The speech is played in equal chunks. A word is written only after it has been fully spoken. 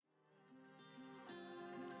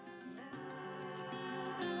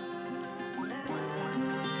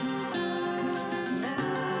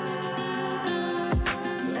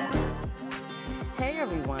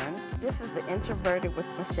Introverted with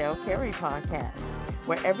Michelle Carey podcast,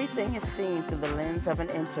 where everything is seen through the lens of an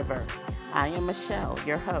introvert. I am Michelle,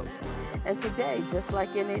 your host, and today, just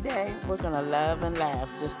like any day, we're going to love and laugh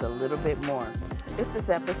just a little bit more. This is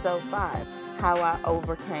episode 5, How I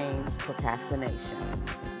Overcame Procrastination.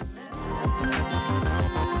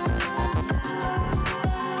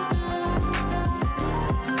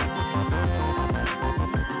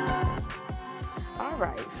 All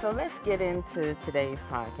right, so let's get into today's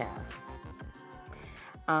podcast.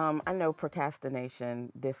 I know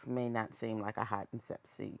procrastination, this may not seem like a hot and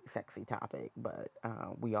sexy topic, but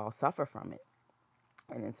we all suffer from it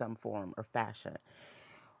and in some form or fashion.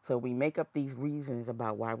 So we make up these reasons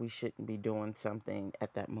about why we shouldn't be doing something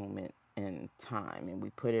at that moment in time. And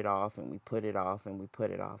we put it off and we put it off and we put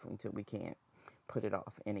it off until we can't put it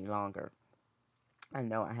off any longer. I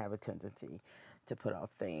know I have a tendency to put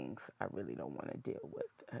off things I really don't want to deal with.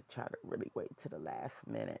 I try to really wait to the last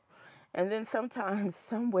minute. And then sometimes,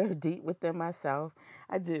 somewhere deep within myself,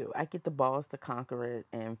 I do. I get the balls to conquer it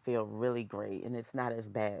and feel really great. And it's not as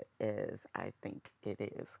bad as I think it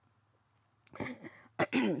is.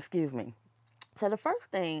 Excuse me. So, the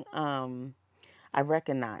first thing I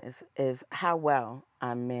recognize is how well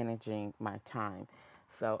I'm managing my time.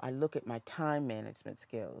 So, I look at my time management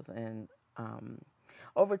skills and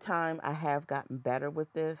over time, I have gotten better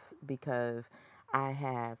with this because I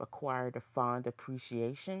have acquired a fond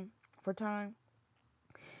appreciation for time.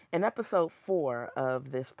 In episode 4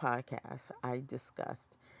 of this podcast, I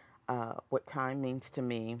discussed what time means to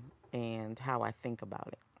me and how I think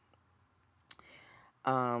about it.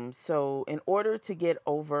 So, in order to get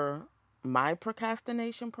over my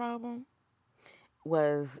procrastination problem,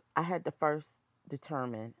 was I had to first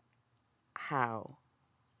determine how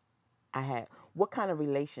I had, what kind of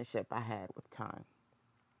relationship I had with time.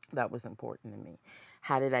 That was important to me.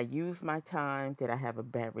 How did I use my time? Did I have a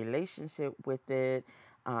bad relationship with it?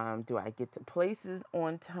 Do I get to places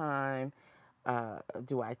on time?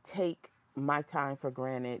 Do I take my time for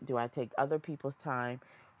granted? Do I take other people's time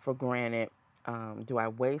for granted? Do I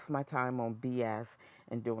waste my time on BS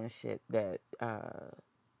and doing shit that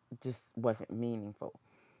just wasn't meaningful?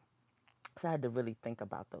 So I had to really think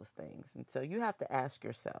about those things. And so you have to ask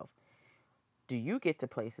yourself, do you get to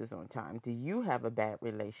places on time? Do you have a bad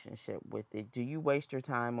relationship with it? Do you waste your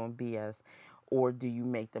time on BS, or do you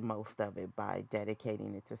make the most of it by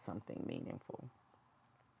dedicating it to something meaningful?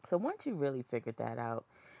 So once you really figured that out,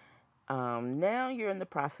 now you're in the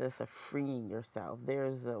process of freeing yourself.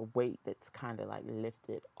 There's a weight that's kind of like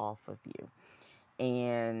lifted off of you.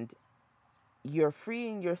 And you're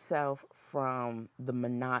freeing yourself from the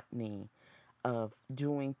monotony of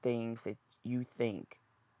doing things that you think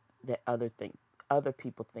that other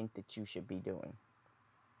people think that you should be doing.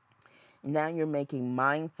 Now you're making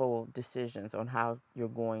mindful decisions on how you're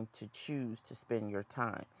going to choose to spend your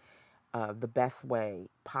time the best way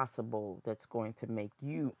possible that's going to make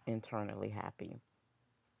you internally happy.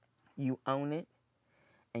 You own it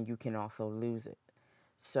and you can also lose it.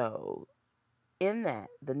 So, in that,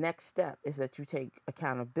 the next step is that you take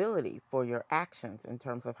accountability for your actions in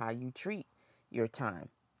terms of how you treat your time.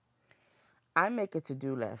 I make a to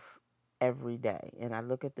do list every day, and I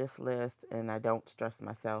look at this list and I don't stress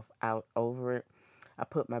myself out over it. I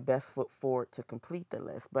put my best foot forward to complete the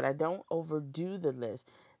list, but I don't overdo the list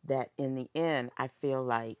that in the end I feel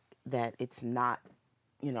like that it's not,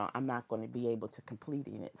 I'm not going to be able to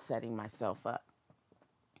completing it, setting myself up.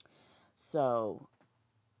 So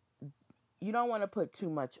you don't want to put too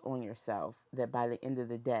much on yourself that by the end of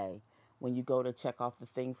the day, when you go to check off the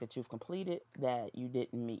things that you've completed, that you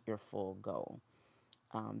didn't meet your full goal.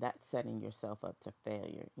 That's setting yourself up to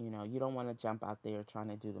failure. You don't want to jump out there trying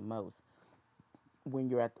to do the most when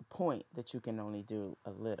you're at the point that you can only do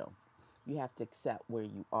a little. You have to accept where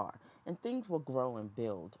you are, and things will grow and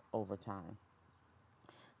build over time.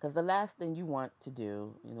 Because the last thing you want to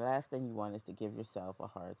do, the last thing you want is to give yourself a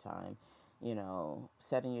hard time,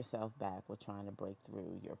 setting yourself back with trying to break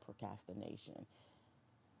through your procrastination.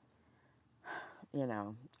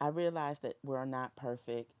 I realize that we're not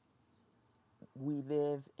perfect. We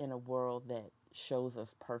live in a world that shows us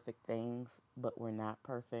perfect things, but we're not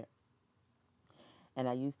perfect. And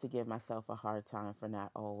I used to give myself a hard time for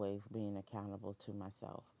not always being accountable to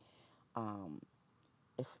myself, um,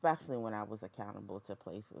 especially when I was accountable to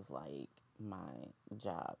places like my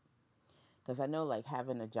job. Because I know, like,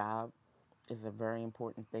 having a job is a very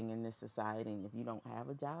important thing in this society. And if you don't have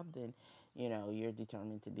a job, then, you're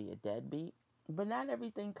determined to be a deadbeat. But not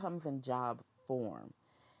everything comes in job form.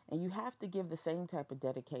 And you have to give the same type of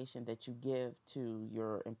dedication that you give to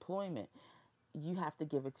your employment. You have to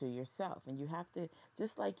give it to yourself. And you have to,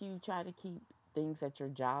 just like you try to keep things at your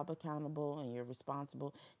job accountable and you're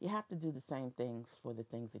responsible, you have to do the same things for the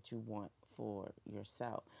things that you want for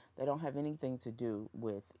yourself. They don't have anything to do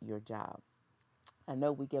with your job. I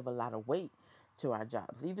know we give a lot of weight to our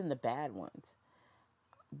jobs, even the bad ones.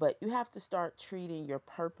 But you have to start treating your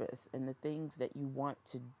purpose and the things that you want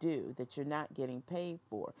to do that you're not getting paid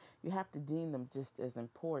for. You have to deem them just as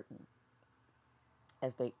important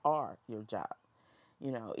as they are your job.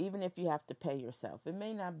 Even if you have to pay yourself, it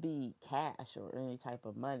may not be cash or any type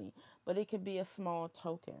of money, but it could be a small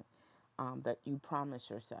token that you promise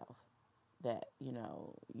yourself that,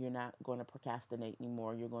 you're not going to procrastinate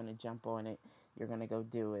anymore. You're going to jump on it. You're going to go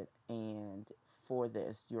do it. And for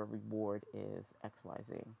this, your reward is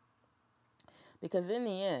XYZ. Because in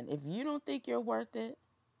the end, if you don't think you're worth it,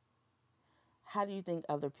 how do you think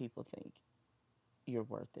other people think you're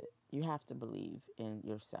worth it? You have to believe in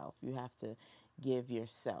yourself. You have to give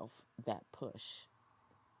yourself that push.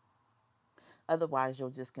 Otherwise, you'll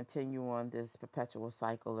just continue on this perpetual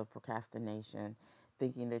cycle of procrastination,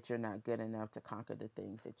 thinking that you're not good enough to conquer the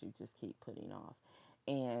things that you just keep putting off.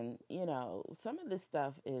 And, some of this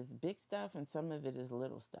stuff is big stuff and some of it is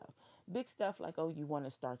little stuff. Big stuff like, oh, you want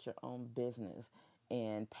to start your own business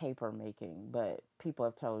and paper making, but people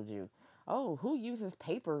have told you, oh, who uses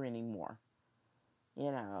paper anymore?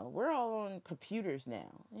 We're all on computers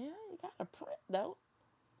now. Yeah, you got to print though.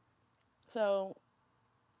 So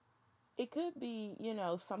it could be,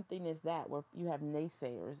 something as that where you have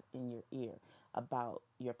naysayers in your ear about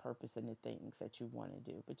your purpose and the things that you want to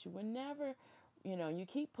do. But you would never, you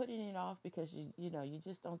keep putting it off because you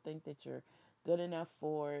just don't think that you're good enough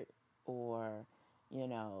for it, or, you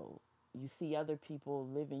know, you see other people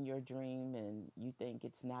living your dream and you think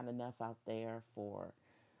it's not enough out there for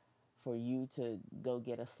you to go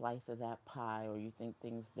get a slice of that pie, or you think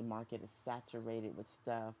the market is saturated with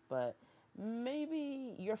stuff. But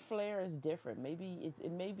maybe your flair is different. Maybe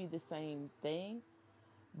it may be the same thing,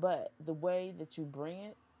 but the way that you bring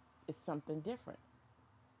it is something different.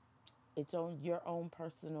 It's on your own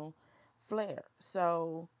personal flair.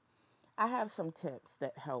 So I have some tips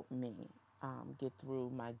that help me get through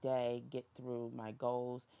my day, get through my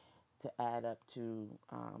goals, to add up to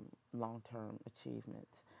long term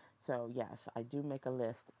achievements. So, yes, I do make a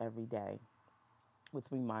list every day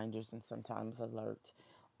with reminders and sometimes alerts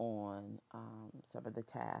on some of the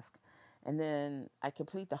tasks. And then I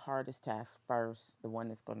complete the hardest task first, the one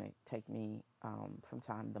that's going to take me some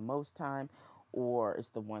time, the most time, or it's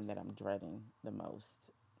the one that I'm dreading the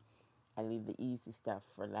most. I leave the easy stuff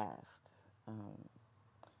for last.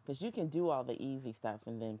 Because you can do all the easy stuff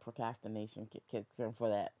and then procrastination kicks in for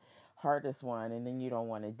that hardest one, and then you don't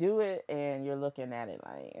want to do it, and you're looking at it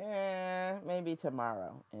like, maybe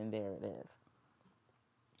tomorrow, and there it is.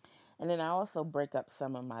 And then I also break up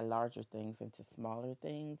some of my larger things into smaller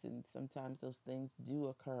things. And sometimes those things do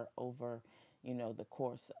occur over, the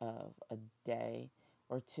course of a day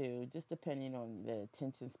or two, just depending on the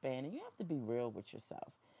attention span. And you have to be real with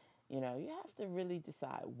yourself. You have to really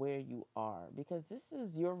decide where you are, because this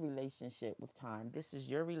is your relationship with time. This is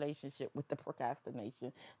your relationship with the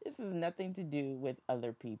procrastination. This has nothing to do with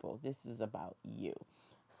other people. This is about you.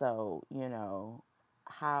 So,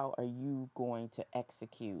 how are you going to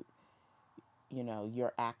execute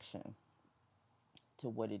your action to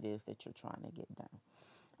what it is that you're trying to get done.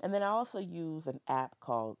 And then I also use an app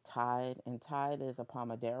called Tide, and Tide is a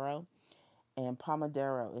Pomodoro, and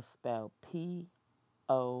Pomodoro is spelled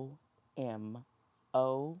Pomodoro.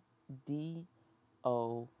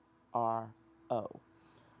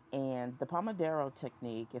 And the Pomodoro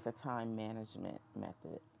technique is a time management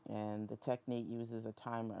method, and the technique uses a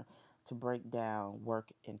timer to break down work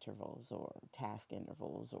intervals or task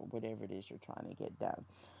intervals or whatever it is you're trying to get done.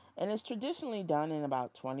 And it's traditionally done in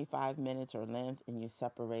about 25 minutes or length, and you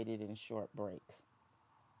separate it in short breaks.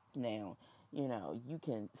 Now, you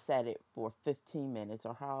can set it for 15 minutes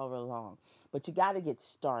or however long, but you got to get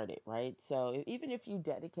started, right? So even if you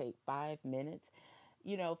dedicate 5 minutes,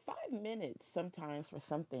 5 minutes sometimes for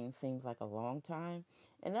something seems like a long time,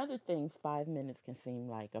 and other things, 5 minutes can seem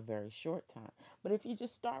like a very short time. But if you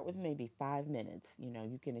just start with maybe 5 minutes,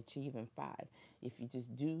 you can achieve in five. If you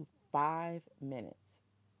just do 5 minutes,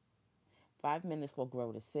 5 minutes will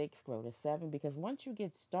grow to six, grow to seven, because once you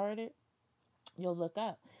get started, you'll look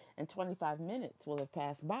up and 25 minutes will have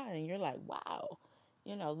passed by and you're like, wow,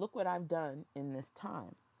 look what I've done in this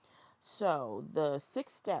time. So the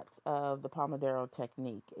 6 steps of the Pomodoro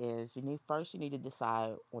technique is you need to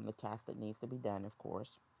decide on the task that needs to be done, of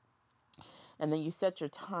course. And then you set your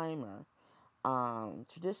timer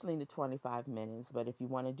Traditionally the 25 minutes, but if you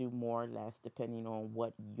want to do more or less, depending on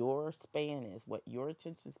what your span is, what your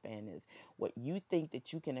attention span is, what you think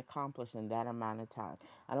that you can accomplish in that amount of time.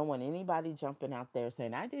 I don't want anybody jumping out there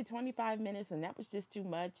saying, I did 25 minutes and that was just too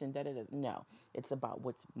much and da da da. No, it's about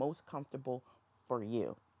what's most comfortable for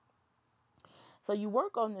you. So you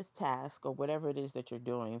work on this task or whatever it is that you're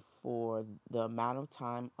doing for the amount of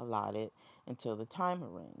time allotted until the timer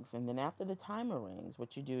rings. And then after the timer rings,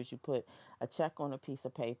 what you do is you put a check on a piece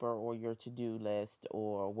of paper or your to-do list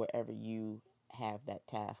or wherever you have that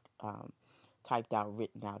task typed out,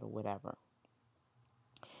 written out, or whatever.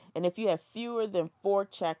 And if you have fewer than 4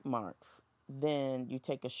 check marks, then you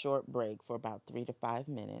take a short break for about 3 to 5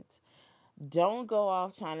 minutes. Don't go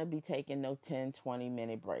off trying to be taking no 10,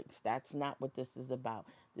 20-minute breaks. That's not what this is about.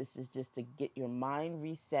 This is just to get your mind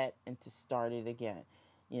reset and to start it again.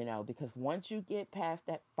 Because once you get past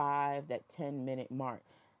that 10-minute mark,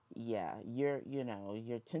 yeah, your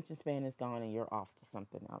attention span is gone and you're off to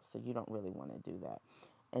something else. So you don't really want to do that.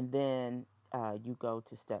 And then you go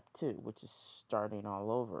to step two, which is starting all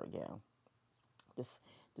over again. This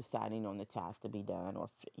deciding on the task to be done or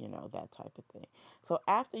that type of thing. So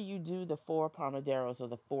after you do the 4 pomodoros or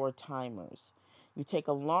the 4 timers, you take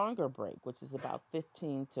a longer break, which is about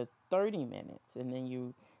 15 to 30 minutes, and then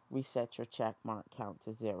you reset your check mark count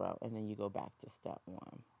to 0, and then you go back to step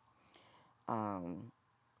one. um,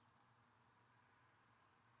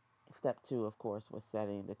 Step two, of course, was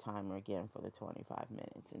setting the timer again for the 25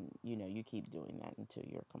 minutes, and you keep doing that until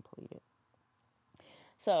you're completed.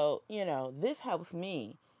 So this helps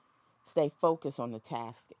me stay focused on the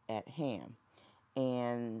task at hand,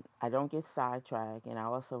 and I don't get sidetracked. And I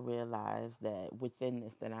also realize that within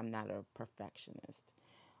this, that I'm not a perfectionist,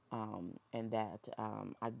 and that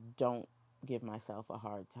I don't give myself a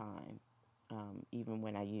hard time, even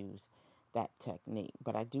when I use that technique.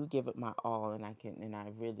 But I do give it my all, and I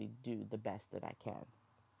really do the best that I can,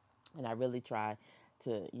 and I really try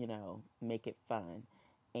to make it fun.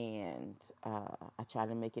 And I try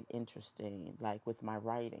to make it interesting, like with my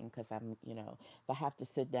writing, because if I have to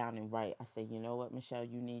sit down and write, I say, you know what, Michelle,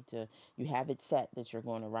 you have it set that you're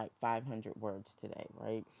going to write 500 words today,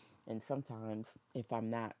 right? And sometimes if I'm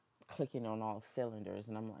not clicking on all cylinders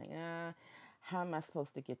and I'm like, how am I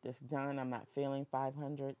supposed to get this done? I'm not feeling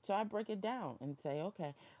 500. So I break it down and say,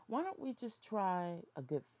 okay, why don't we just try a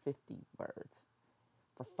good 50 words?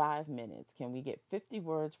 For 5 minutes. Can we get 50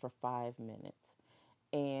 words for 5 minutes?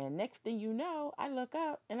 And next thing you know, I look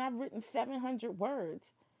up and I've written 700 words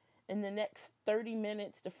in the next 30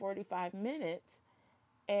 minutes to 45 minutes.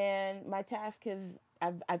 And my task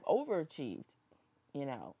I've overachieved,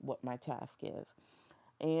 what my task is.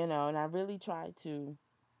 And I really try to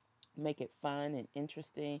make it fun and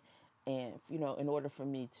interesting and, in order for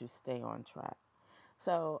me to stay on track.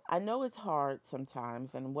 So I know it's hard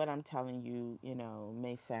sometimes, and what I'm telling you,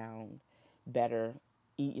 may sound better,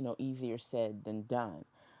 easier said than done,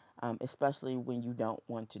 especially when you don't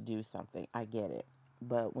want to do something. I get it.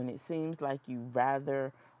 But when it seems like you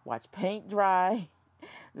rather watch paint dry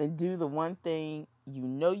than do the one thing you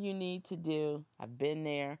need to do, I've been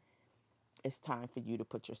there, it's time for you to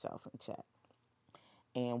put yourself in check.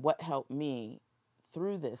 And what helped me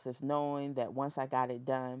through this is knowing that once I got it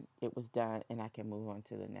done, it was done and I can move on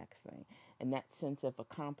to the next thing. And that sense of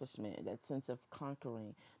accomplishment, that sense of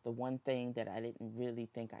conquering the one thing that I didn't really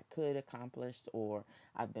think I could accomplish or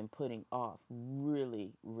I've been putting off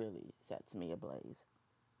really, really sets me ablaze.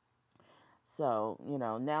 So,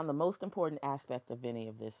 now the most important aspect of any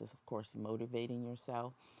of this is, of course, motivating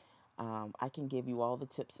yourself. I can give you all the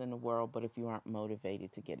tips in the world, but if you aren't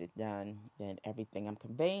motivated to get it done, then everything I'm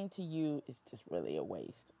conveying to you is just really a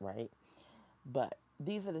waste, right? But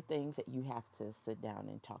these are the things that you have to sit down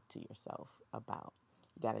and talk to yourself about.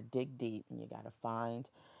 You got to dig deep and you got to find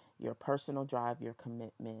your personal drive, your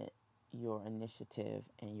commitment, your initiative,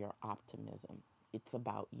 and your optimism. It's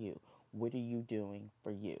about you. What are you doing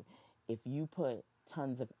for you? If you put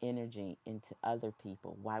tons of energy into other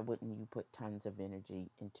people, why wouldn't you put tons of energy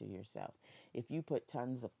into yourself? If you put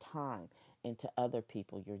tons of time into other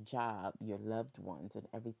people, your job, your loved ones, and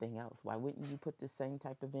everything else, why wouldn't you put the same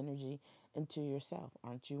type of energy into yourself?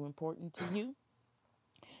 Aren't you important to you?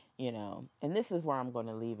 And this is where I'm going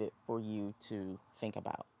to leave it for you to think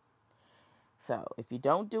about. So if you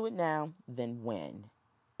don't do it now, then when?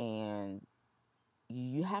 And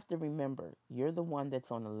you have to remember, you're the one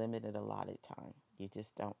that's on a limited allotted time. You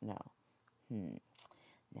just don't know.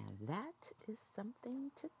 Now that is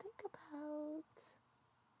something to think about.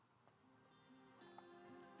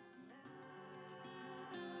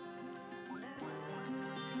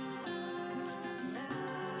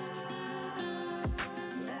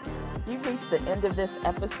 You've reached the end of this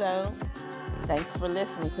episode. Thanks for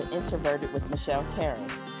listening to Introverted with Michelle Carey.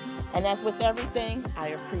 And as with everything, I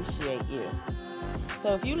appreciate you.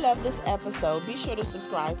 So if you love this episode, be sure to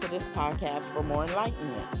subscribe to this podcast for more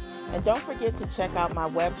enlightenment. And don't forget to check out my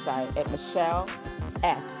website at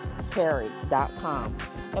michellescarey.com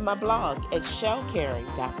and my blog at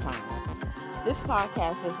shellcarey.com. This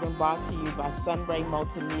podcast has been brought to you by Sunray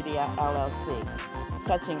Multimedia, LLC,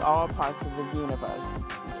 touching all parts of the universe.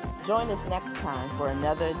 Join us next time for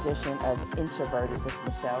another edition of Introverted with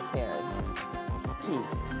Michelle Carey.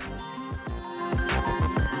 Peace.